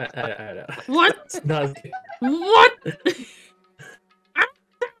 I don't know. What? No, What?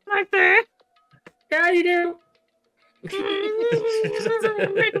 Like that? yeah, you do.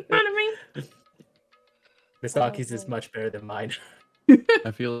 Making fun of me? Misaki's is much better than mine.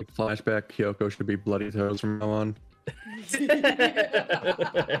 I feel like flashback Kyoko should be bloody toes from now on.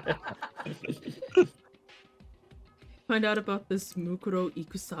 Find out about this Mukuro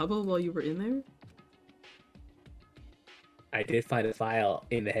Ikusaba while you were in there? I did find a file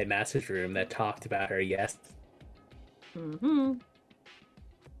in the headmaster's room that talked about her, yes. Mm-hmm.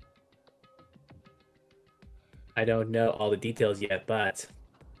 I don't know all the details yet, but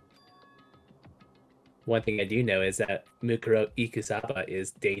one thing I do know is that Mukuro Ikusaba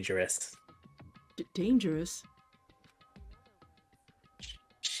is dangerous. Dangerous?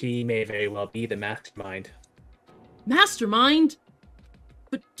 She may very well be the mastermind. Mastermind?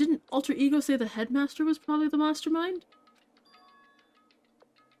 But didn't Alter Ego say the headmaster was probably the mastermind?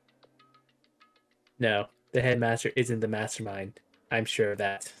 No, the headmaster isn't the mastermind. I'm sure of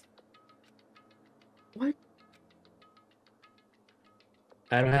that. What?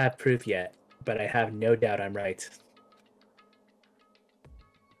 I don't have proof yet, but I have no doubt I'm right.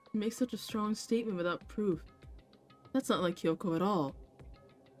 You make such a strong statement without proof. That's not like Kyoko at all.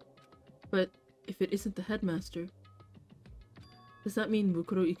 But if it isn't the headmaster, does that mean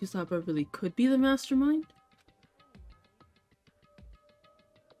Mukuro Ikusaba really could be the mastermind?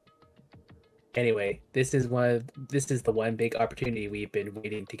 Anyway, this is the one big opportunity we've been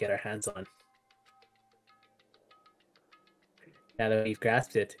waiting to get our hands on. Now that we've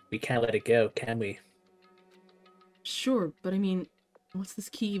grasped it, we can't let it go, can we? Sure, but I mean, what's this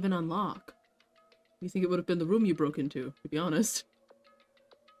key even unlock? You think it would have been the room you broke into, to be honest.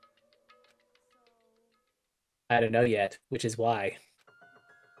 I don't know yet, which is why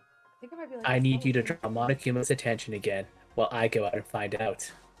I think it might be like I a need you to skeleton. draw Monokuma's attention again while I go out and find out.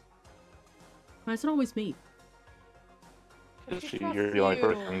 Why is it always me? She You're the only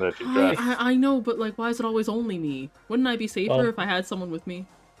trusts person you. that she trusts. I know, but like, why is it always only me? Wouldn't I be safer Well- if I had someone with me?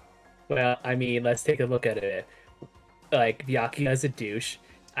 Well, I mean, let's take a look at it. Like, Byakuya's a douche.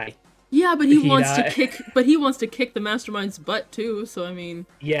 Yeah, but he wants to Hina- kick. But he wants to kick the mastermind's butt too. So I mean,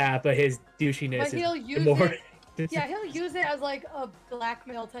 Yeah, but his douchiness But he'll is use more... it. Yeah, he'll use it as like a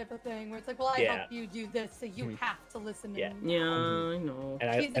blackmail type of thing, where it's like, well, I Yeah. helped you do this, so you have to listen to Yeah. me. yeah, I know.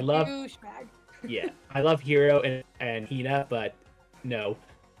 And He's I a love... douchebag. Yeah, I love Hiro and Hina, but no.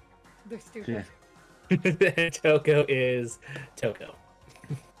 They're stupid. Toko is Toko.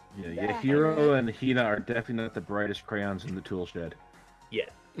 Yeah, Hiro and Hina are definitely not the brightest crayons in the tool shed. Yeah.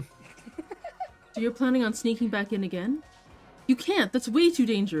 So you're planning on sneaking back in again? You can't. That's way too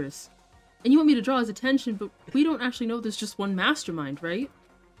dangerous. And you want me to draw his attention, but we don't actually know there's just one mastermind, right?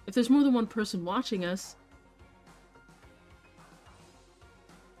 If there's more than one person watching us,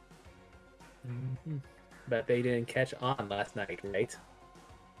 But they didn't catch on last night, right?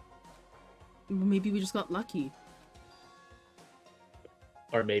 maybe we just got lucky.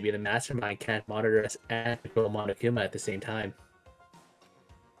 Or maybe the mastermind can't monitor us and control Monokuma at the same time.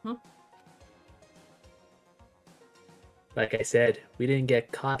 Huh? Like I said, we didn't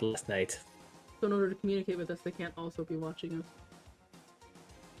get caught last night. So in order to communicate with us, they can't also be watching us.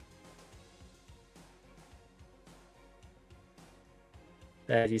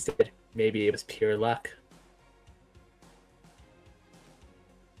 As you said, maybe it was pure luck.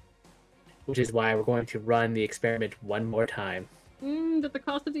 Which is why we're going to run the experiment one more time. But the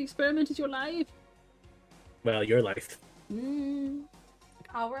cost of the experiment is your life. Well, your life.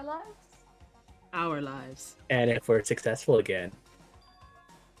 Our lives? Our lives. And if we're successful again,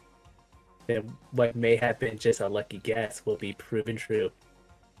 then what may have been just a lucky guess will be proven true.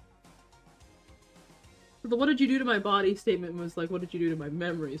 The "what did you do to my body" statement was like, what did you do to my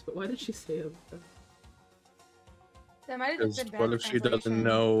memories? But why did she say it? That might have Because just been what bad if she doesn't translation.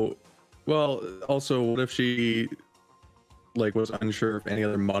 know? Well, also, what if she was unsure if any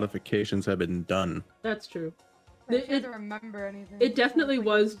other modifications have been done? That's true. Or if It- she doesn't remember anything. It definitely Like,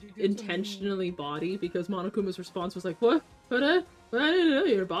 was what did you do to me? intentionally body, because Monokuma's response was like, what? What? I didn't know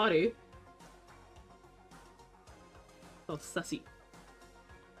your body. Oh, sussy.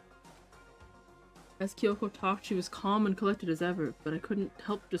 As Kyoko talked, she was calm and collected as ever, but I couldn't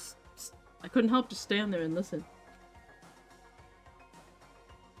help just stand there and listen.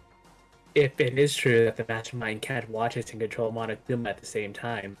 If it is true that the mastermind can't watch us and control Monokuma at the same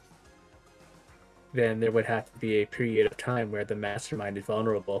time, then there would have to be a period of time where the mastermind is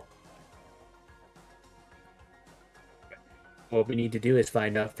vulnerable. What we need to do is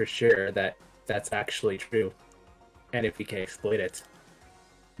find out for sure that that's actually true, and if we can exploit it.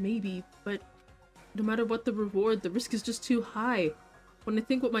 Maybe, but no matter what the reward, the risk is just too high. When I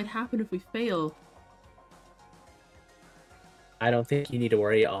think what might happen if we fail, I don't think you need to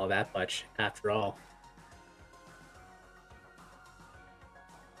worry all that much, after all.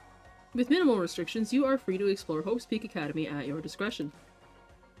 with minimal restrictions, you are free to explore Hope's Peak Academy at your discretion.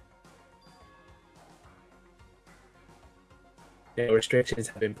 No restrictions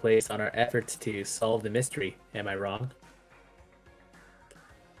have been placed on our efforts to solve the mystery, am I wrong?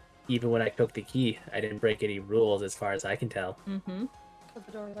 Even when I took the key, I didn't break any rules as far as I can tell. Mm-hmm. But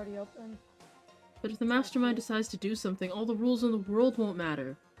the door was already open. But if the mastermind decides to do something, all the rules in the world won't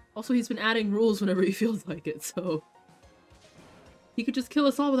matter. Also, he's been adding rules whenever he feels like it, so... he could just kill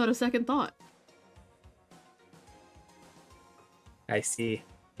us all without a second thought. I see.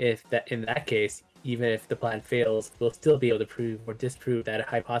 In that case, even if the plan fails, we'll still be able to prove or disprove that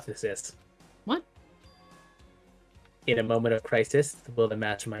hypothesis. What? In a moment of crisis, will the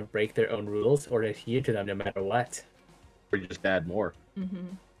mastermind break their own rules or adhere to them no matter what? Or just add more. Mm-hmm.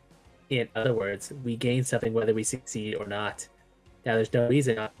 In other words, we gain something whether we succeed or not. Now there's no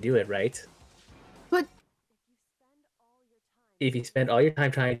reason not to do it, right? But If you spend all your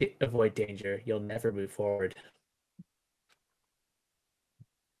time trying to avoid danger, you'll never move forward.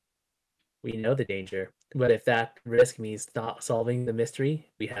 We know the danger, but if that risk means not solving the mystery,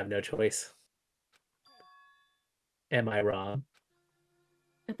 we have no choice. Am I wrong?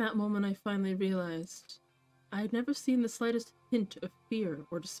 at that moment I finally realized I had never seen the slightest hint of fear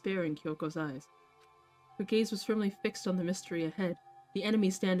or despair in Kyoko's eyes. Her gaze was firmly fixed on the mystery ahead, the enemy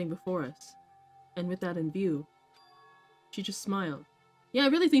standing before us. And with that in view, she just smiled. Yeah, I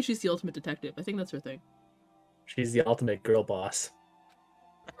really think she's the ultimate detective. I think that's her thing. She's the ultimate girl boss.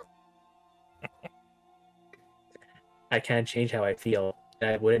 I can't change how I feel, and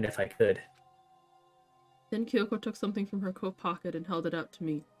I wouldn't if I could. Then Kyoko took something from her coat pocket and held it out to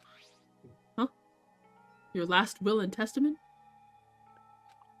me. Huh? Your last will and testament?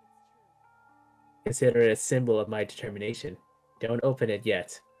 Consider it a symbol of my determination. Don't open it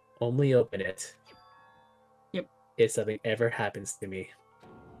yet. Only open it. Yep. If something ever happens to me.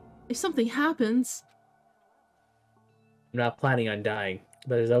 If something happens... I'm not planning on dying,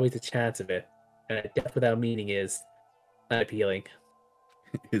 but there's always a chance of it. And a death without meaning is unappealing.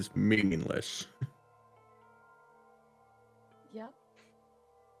 Is meaningless. Yep.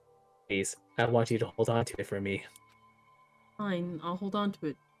 Please, I want you to hold on to it for me. Fine, I'll hold on to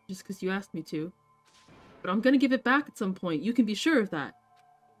it, just because you asked me to. But I'm gonna give it back at some point, you can be sure of that.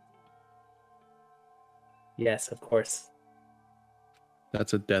 Yes, of course.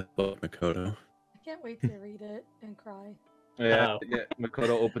 That's a death book, Makoto. I can't wait to read it and cry. Yeah, Wow. yeah. Makoto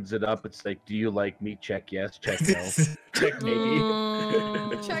opens it up. It's like, do you like me? Check yes, check no. Check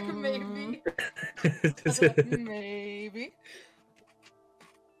maybe. Check maybe. Maybe.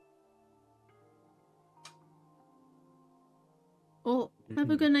 Well, have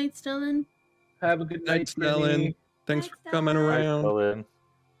a good night, Stellan. Have a good night, Thanks, Ellen. Brittany. Thanks Night, for coming Ellen. Hi, around. Ellen.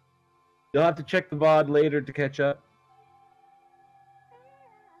 You'll have to check the VOD later to catch up.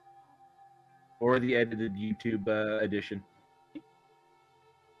 Or the edited YouTube edition.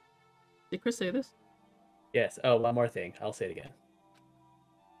 Did Chris say this? Yes. Oh, one more thing. I'll say it again.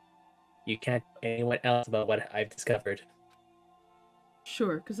 You can't tell anyone else about what I've discovered.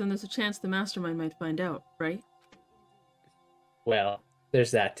 Sure, because then there's a chance the mastermind might find out, right? Well,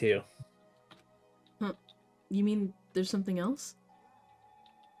 there's that too. Huh. You mean there's something else?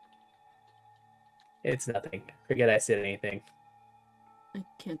 It's nothing. Forget I said anything. I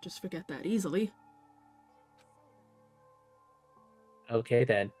can't just forget that easily. Okay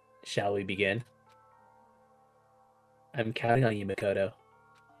then. Shall we begin? I'm counting on you, Makoto.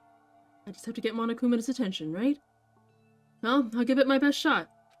 I just have to get Monokuma's attention, right? Well, I'll give it my best shot.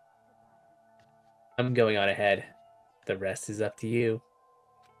 I'm going on ahead. The rest is up to you.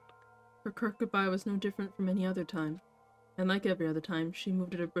 Her curt goodbye was no different from any other time, and like every other time, she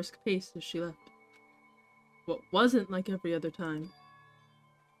moved at a brisk pace as she left. What wasn't like every other time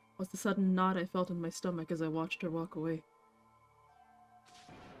was the sudden knot I felt in my stomach as I watched her walk away.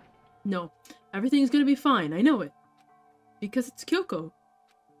 No, everything's gonna be fine, I know it. Because it's Kyoko.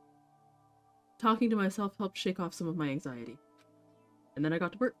 Talking to myself helped shake off some of my anxiety. And then I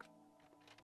got to work.